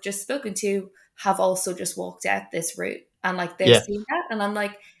who I've just spoken to have also just walked out this route, and like they're Yeah. seeing that, and I'm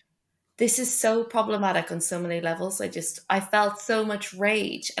like, this is so problematic on so many levels. I felt so much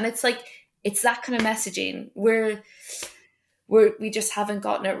rage, and it's like, it's that kind of messaging where we just haven't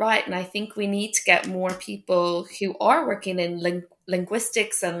gotten it right. And I think we need to get more people who are working in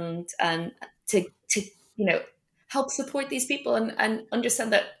linguistics and to help support these people, and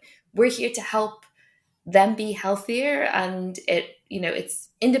understand that we're here to help them be healthier, and it's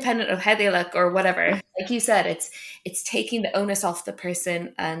independent of how they look or whatever. Like you said, it's taking the onus off the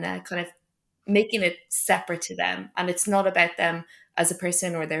person, and kind of making it separate to them, and it's not about them as a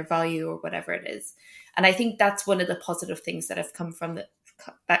person or their value or whatever it is. And I think that's one of the positive things that has come from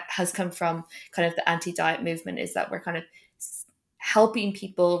kind of the anti-diet movement, is that we're kind of helping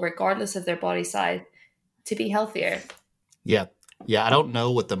people regardless of their body size to be healthier. Yeah. Yeah, I don't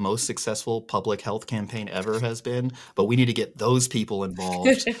know what the most successful public health campaign ever has been, but we need to get those people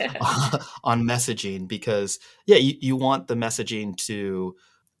involved on messaging, because you want the messaging to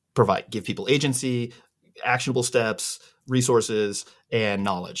give people agency, actionable steps, resources, and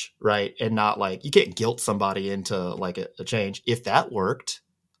knowledge, right? And not like, you can't guilt somebody into like a change. If that worked,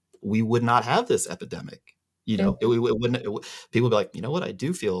 we would not have this epidemic. It wouldn't. People would be like, you know what? I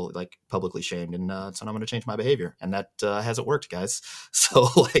do feel like publicly shamed, and so I'm going to change my behavior, and that hasn't worked, guys. So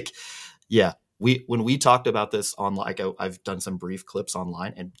like, yeah, when we talked about this on, like, I've done some brief clips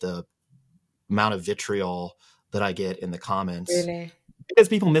online, and the amount of vitriol that I get in the comments, Really? because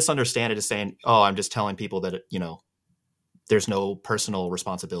people misunderstand it as saying, oh, I'm just telling people that there's no personal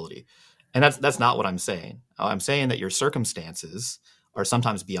responsibility, and that's not what I'm saying. I'm saying that your circumstances are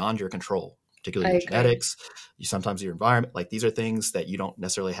sometimes beyond your control, particularly your genetics, sometimes your environment. Like, these are things that you don't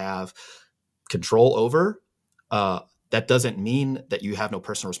necessarily have control over. That doesn't mean that you have no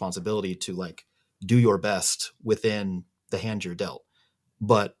personal responsibility to like do your best within the hand you're dealt.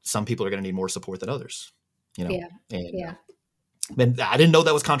 But some people are going to need more support than others, Yeah. And, Yeah. and I didn't know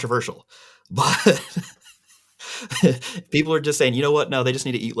that was controversial, but people are just saying, you know what? No, they just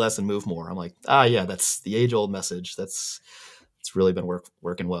need to eat less and move more. I'm like, yeah, that's the age old message. It's really been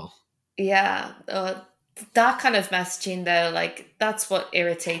working well. Yeah. That kind of messaging though, like that's what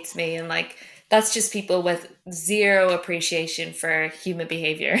irritates me. And like, that's just people with zero appreciation for human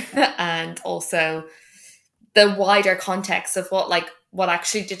behavior and also the wider context of what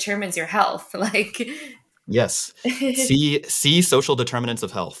actually determines your health. Like, yes. See social determinants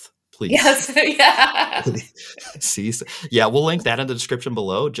of health, please. Yes. Yeah. Yeah, we'll link that in the description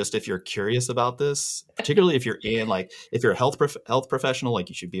below, just if you're curious about this, particularly if you're if you're a health professional, like,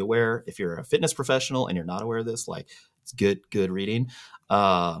 you should be aware. If you're a fitness professional and you're not aware of this, like, it's good reading.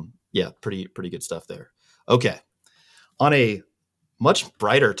 Yeah, pretty good stuff there. Okay. On a much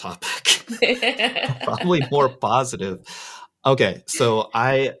brighter topic, probably more positive. Okay, so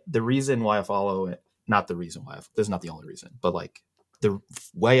the reason why I follow it, not the reason why, this is not the only reason, but like, the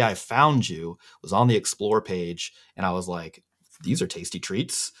way I found you was on the Explore page, and I was like, these are tasty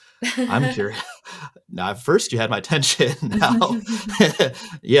treats. I'm curious. Now, at first you had my attention. Now,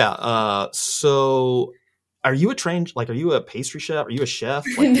 yeah. So, are you a pastry chef? Are you a chef?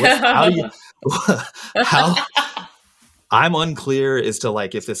 Like, how? I'm unclear as to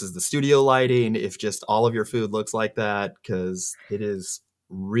like if this is the studio lighting, if just all of your food looks like that, because it is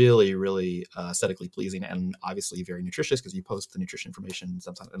really, really aesthetically pleasing, and obviously very nutritious, because you post the nutrition information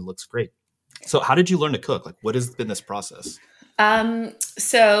sometimes and it looks great. So how did you learn to cook? Like, what has been this process?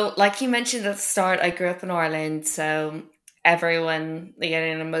 So like you mentioned at the start, I grew up in Ireland, so everyone,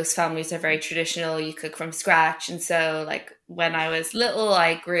 most families are very traditional. You cook from scratch. And so like when I was little,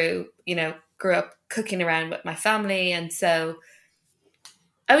 I grew up cooking around with my family. And so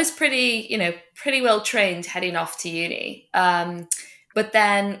I was pretty well trained heading off to uni. But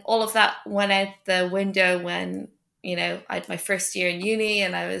then all of that went out the window when, I had my first year in uni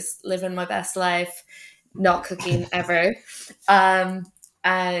and I was living my best life, not cooking ever. And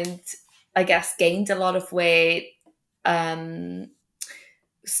I guess gained a lot of weight.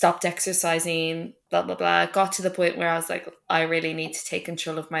 stopped exercising, blah, blah, blah. Got to the point where I was like, I really need to take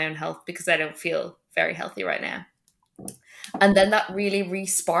control of my own health because I don't feel very healthy right now. And then that really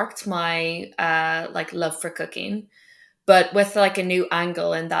re-sparked my like love for cooking, but with like a new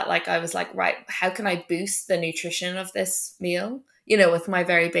angle, in that like I was like, right, how can I boost the nutrition of this meal, you know, with my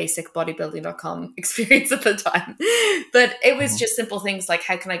very basic bodybuilding.com experience at the time. But it was just simple things like,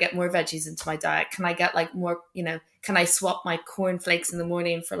 how can I get more veggies into my diet? Can I get like more, you know, can I swap my cornflakes in the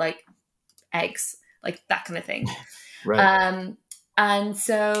morning for like eggs, like that kind of thing. Right. And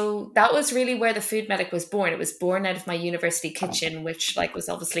so that was really where the Food Medic was born. It was born out of my university kitchen, which like was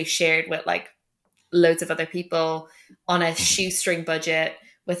obviously shared with like loads of other people on a shoestring budget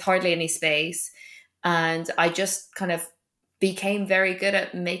with hardly any space. And I just kind of became very good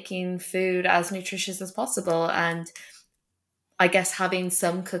at making food as nutritious as possible. And I guess having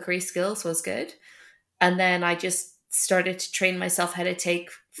some cookery skills was good. And then I just started to train myself how to take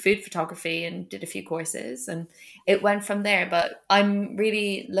food photography and did a few courses, and it went from there. But I'm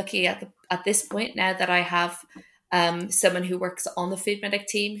really lucky at this point now that I have someone who works on the Food Medic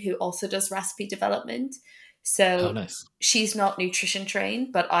team who also does recipe development. Oh, So nice. she's not nutrition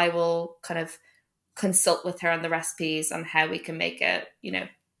trained, but I will kind of consult with her on the recipes on how we can make it, you know,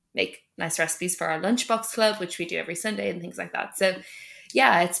 make nice recipes for our lunchbox club, which we do every Sunday and things like that. So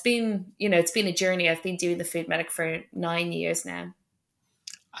yeah, it's been, you know, it's been a journey. I've been doing the Food Medic for 9 years now.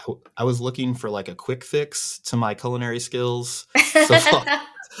 I was looking for like a quick fix to my culinary skills. So far,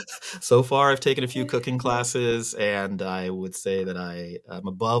 so far I've taken a few cooking classes, and I would say that I am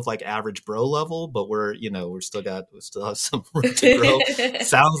above like average bro level, but we still have some room to grow.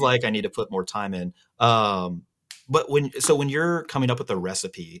 Sounds like I need to put more time in. But when you're coming up with a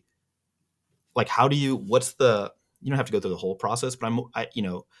recipe, like you don't have to go through the whole process, but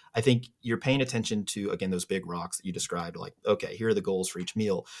I think you're paying attention to, again, those big rocks that you described, like, okay, here are the goals for each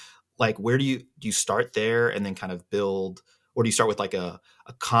meal. Like, where do you start there and then kind of build, or do you start with like a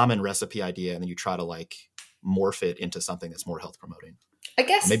common recipe idea and then you try to like morph it into something that's more health promoting? I Or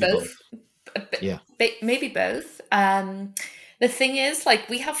guess maybe both. both. Yeah. Maybe both. The thing is, like,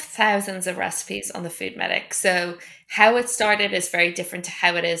 we have thousands of recipes on the Food Medic. So how it started is very different to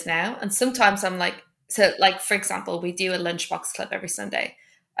how it is now. And sometimes I'm like, so like, for example, we do a lunchbox club every Sunday.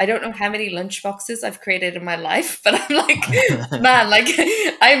 I don't know how many lunchboxes I've created in my life, but I'm like, man, like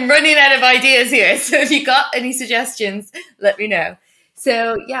I'm running out of ideas here. So if you got any suggestions, let me know.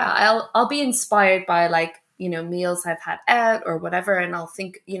 So yeah, I'll be inspired by like, you know, meals I've had out or whatever, and I'll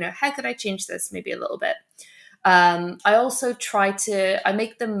think, you know, how could I change this maybe a little bit? I also I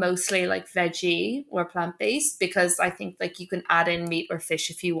make them mostly like veggie or plant based because I think like you can add in meat or fish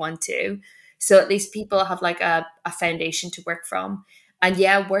if you want to. So at least people have like a foundation to work from. And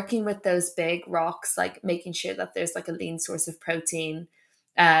yeah, working with those big rocks, like making sure that there's like a lean source of protein,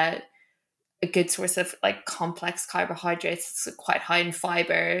 uh, a good source of like complex carbohydrates, it's quite high in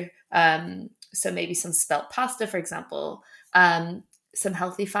fiber. So maybe some spelt pasta, for example, some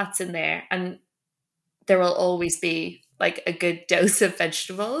healthy fats in there. And there will always be like a good dose of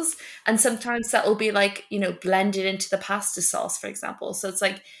vegetables. And sometimes that will be like, you know, blended into the pasta sauce, for example. So it's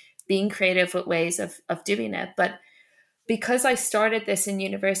like being creative with ways of doing it. But because I started this in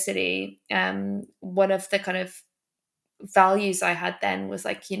university, one of the kind of values I had then was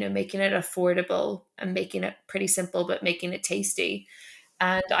like, you know, making it affordable and making it pretty simple, but making it tasty.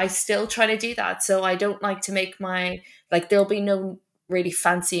 And I still try to do that. So I don't like to make like, there'll be no really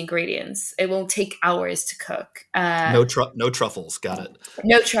fancy ingredients. It won't take hours to cook. No truffles. Got it.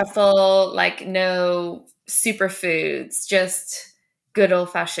 No truffle, like no superfoods, just good old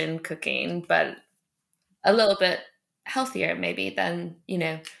fashioned cooking, but a little bit healthier maybe than, you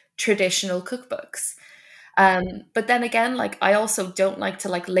know, traditional cookbooks. But then again, like I also don't like to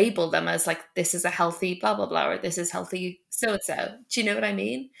like label them as like this is a healthy blah blah blah or this is healthy so and so. Do you know what I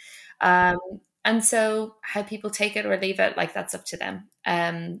mean? Um, and so how people take it or leave it, like that's up to them.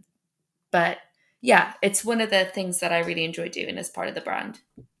 But yeah, it's one of the things that I really enjoy doing as part of the brand.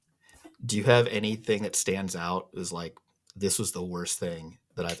 Do you have anything that stands out as like, this was the worst thing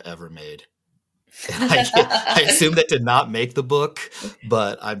that I've ever made? I assume that did not make the book,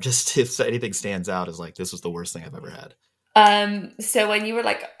 but I'm just, if anything stands out as like, this was the worst thing I've ever had. So when you were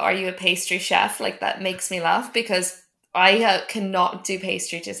like, are you a pastry chef? Like that makes me laugh because I cannot do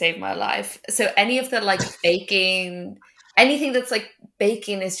pastry to save my life. So any of the like baking, anything that's like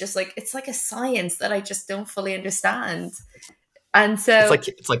baking is just like, it's like a science that I just don't fully understand. And so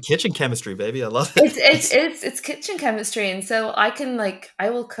It's like kitchen chemistry, baby. I love it. it's kitchen chemistry. And so I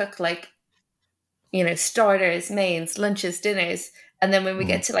will cook like, you know, starters, mains, lunches, dinners. And then when we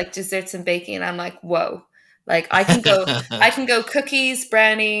get to like desserts and baking, I'm like, whoa, Like I can go cookies,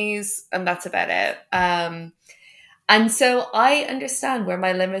 brownies, and that's about it. And so I understand where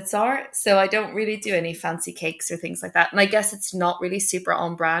my limits are. So I don't really do any fancy cakes or things like that. And I guess it's not really super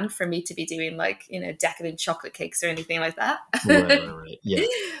on brand for me to be doing like, decadent chocolate cakes or anything like that. Right. Yeah.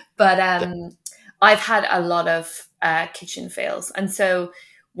 But I've had a lot of kitchen fails. And so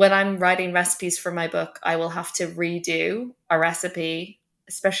when I'm writing recipes for my book, I will have to redo a recipe,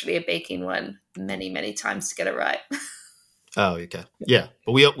 especially a baking one, many, many times to get it right. Oh, okay. Yeah.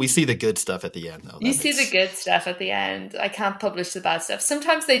 But we see the good stuff at the end, though. You see the good stuff at the end. I can't publish the bad stuff.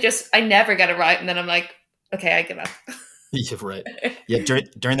 Sometimes I never get it right. And then I'm like, okay, I give up. Yeah, right. Yeah.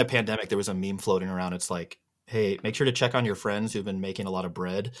 During the pandemic, there was a meme floating around. It's like, hey, make sure to check on your friends who've been making a lot of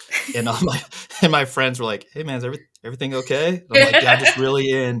bread. And my friends were like, hey, man, is everything okay? And I'm like, yeah, I'm just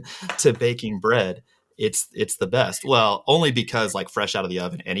really into baking bread. It's the best. Well, only because like fresh out of the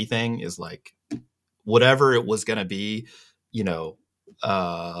oven, anything is like whatever it was going to be,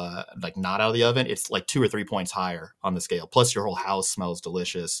 like not out of the oven, it's like 2 or 3 points higher on the scale. Plus your whole house smells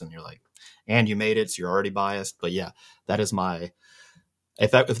delicious and you're like, and you made it, so you're already biased. But yeah, that is my,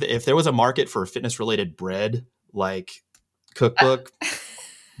 if there was a market for fitness related bread, like cookbook,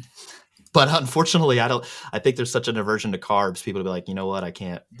 but unfortunately I think there's such an aversion to carbs. People will be like, you know what? I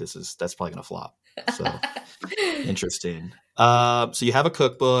can't, that's probably going to flop. So interesting. So you have a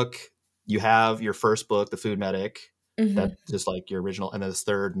cookbook, you have your first book, The Food Medic. Mm-hmm. That just like your original, and then this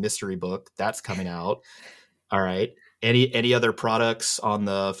third mystery book that's coming out. All right. Any other products on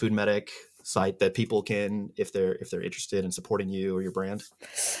the Food Medic site that people can, if they're interested in supporting you or your brand?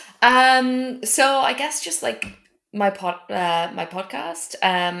 So I guess just like my podcast.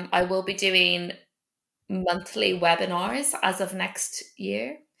 I will be doing monthly webinars as of next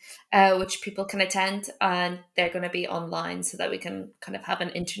year, which people can attend, and they're going to be online so that we can kind of have an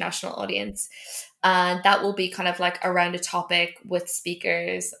international audience. And that will be kind of like around a topic with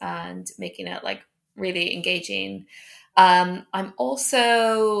speakers and making it like really engaging. I'm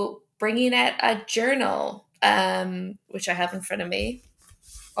also bringing out a journal, which I have in front of me.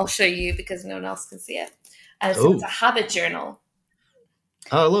 I'll show you because no one else can see it. And so it's a habit journal.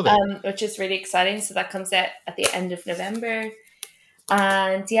 Oh, I love it. Which is really exciting. So that comes out at the end of November.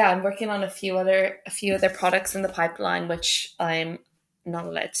 And yeah, I'm working on a few other products in the pipeline, which I'm not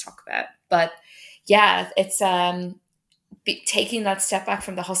allowed to talk about. But yeah, it's taking that step back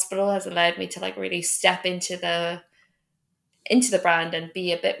from the hospital has allowed me to like really step into the brand and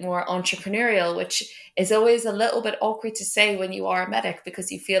be a bit more entrepreneurial, which is always a little bit awkward to say when you are a medic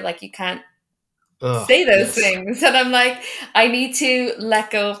because you feel like you can't say those things. And I'm like, I need to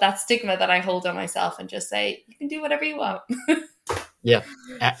let go of that stigma that I hold on myself and just say, you can do whatever you want. Yeah.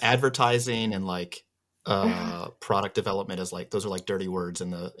 Advertising and like product development is like, those are like dirty words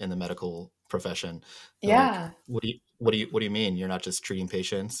in the medical profession. Yeah. Like, what do you mean? You're not just treating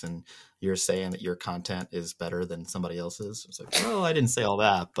patients and you're saying that your content is better than somebody else's? It's like, well, I didn't say all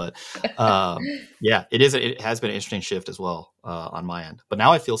that, but yeah, it has been an interesting shift as well on my end. But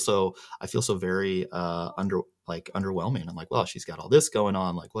now I feel so very underwhelming. I'm like, well, she's got all this going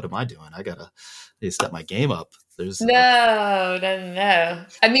on. Like, what am I doing? I need to step my game up. No.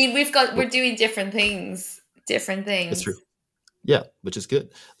 I mean, we're doing different things. It's true. Yeah, which is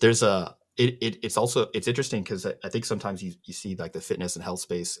good. There's it's interesting because I think sometimes you see like the fitness and health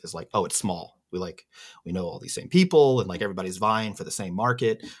space is like, oh, it's small. We know all these same people and like everybody's vying for the same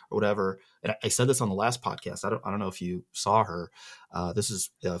market or whatever. And I said this on the last podcast. I don't know if you saw her. This is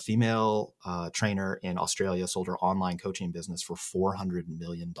a female trainer in Australia, sold her online coaching business for $400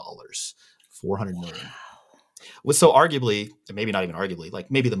 million. $400 million. Wow. So arguably, and maybe not even arguably,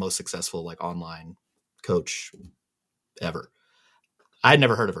 like maybe the most successful like online coach ever. I'd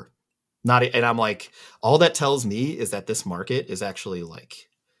never heard of her. And I'm like, all that tells me is that this market is actually like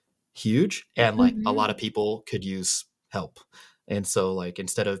huge and like a lot of people could use help. And so like,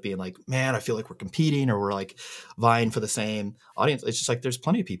 instead of being like, man, I feel like we're competing or we're like vying for the same audience, it's just like, there's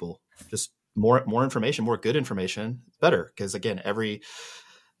plenty of people, just more information, more good information, better. Cause again, every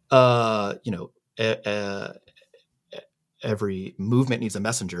movement needs a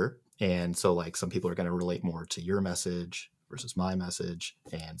messenger. And so like some people are going to relate more to your message versus my message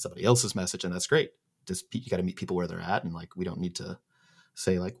and somebody else's message. And that's great. Just you got to meet people where they're at. And like, we don't need to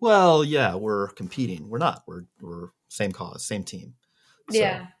say like, well, yeah, we're competing. We're not, we're same cause, same team. So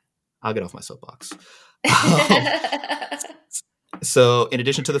yeah. I'll get off my soapbox. So in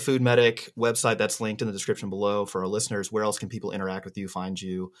addition to the Food Medic website that's linked in the description below for our listeners, where else can people interact with you, find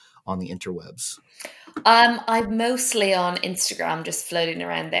you on the interwebs? I'm mostly on Instagram, just floating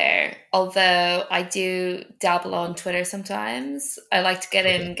around there. Although I do dabble on Twitter sometimes. I like to get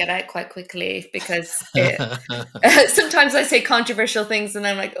in and get out quite quickly because sometimes I say controversial things and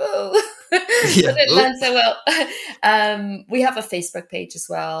I'm like, oh, but it lands so well. We have a Facebook page as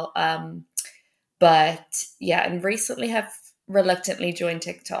well. But yeah, and recently have reluctantly joined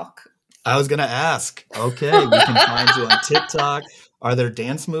TikTok. I was going to ask. Okay, we can find you on TikTok. Are there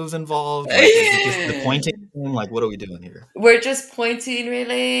dance moves involved? Like, is it just the pointing? Like, what are we doing here? We're just pointing,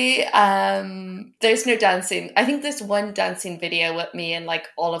 really. There's no dancing. I think there's one dancing video with me and like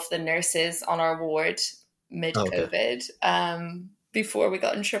all of the nurses on our ward mid-COVID before we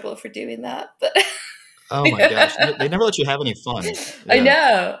got in trouble for doing that. But oh my gosh, they never let you have any fun.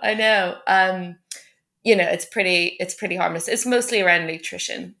 Yeah. I know. It's pretty harmless. It's mostly around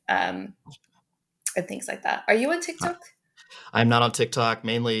nutrition and things like that. Are you on TikTok? I'm not on TikTok,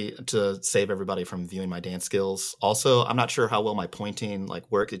 mainly to save everybody from viewing my dance skills. Also, I'm not sure how well my pointing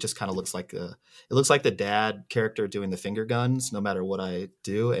works. It just kind of looks like the dad character doing the finger guns, no matter what I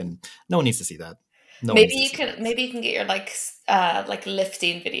do, and no one needs to see that. Maybe you can get your like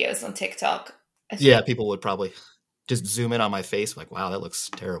lifting videos on TikTok. Yeah, people would probably just zoom in on my face, like, wow, that looks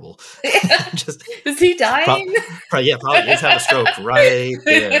terrible. Is he dying? Probably just have a stroke right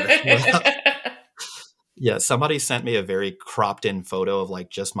there. Well, yeah, somebody sent me a very cropped in photo of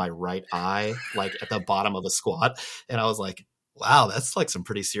like just my right eye, like at the bottom of a squat. And I was like, wow, that's like some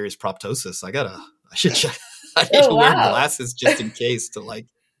pretty serious proptosis. I should check. I need to wear glasses just in case to like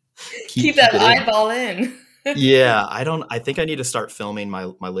keep that eyeball in. Yeah, I think I need to start filming my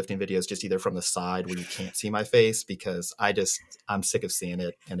lifting videos just either from the side where you can't see my face, because I'm sick of seeing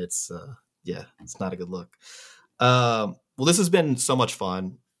it, and it's not a good look. Well, this has been so much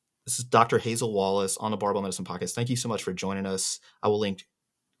fun. This is Dr. Hazel Wallace on the Barbell Medicine Podcast. Thank you so much for joining us. I will link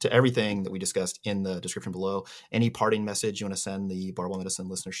to everything that we discussed in the description below. Any parting message you want to send the Barbell Medicine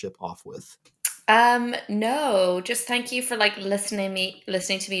listenership off with? No, just thank you for listening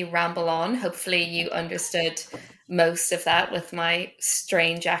to me ramble on. Hopefully you understood most of that with my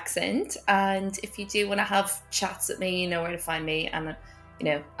strange accent. And if you do want to have chats with me, you know where to find me. And,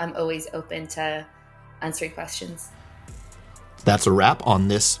 I'm always open to answering questions. That's a wrap on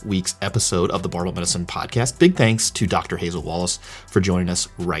this week's episode of the Barbell Medicine Podcast. Big thanks to Dr. Hazel Wallace for joining us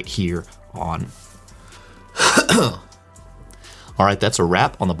right here on... All right, that's a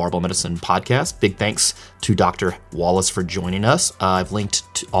wrap on the Barbell Medicine Podcast. Big thanks to Dr. Wallace for joining us. I've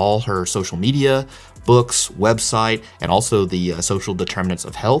linked to all her social media, books, website, and also the social determinants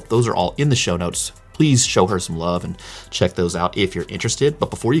of health. Those are all in the show notes. Please show her some love and check those out if you're interested. But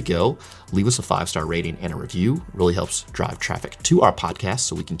before you go, leave us a 5-star rating and a review. It really helps drive traffic to our podcast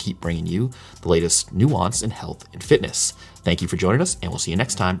so we can keep bringing you the latest nuance in health and fitness. Thank you for joining us, and we'll see you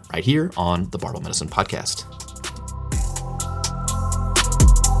next time right here on the Barbell Medicine Podcast.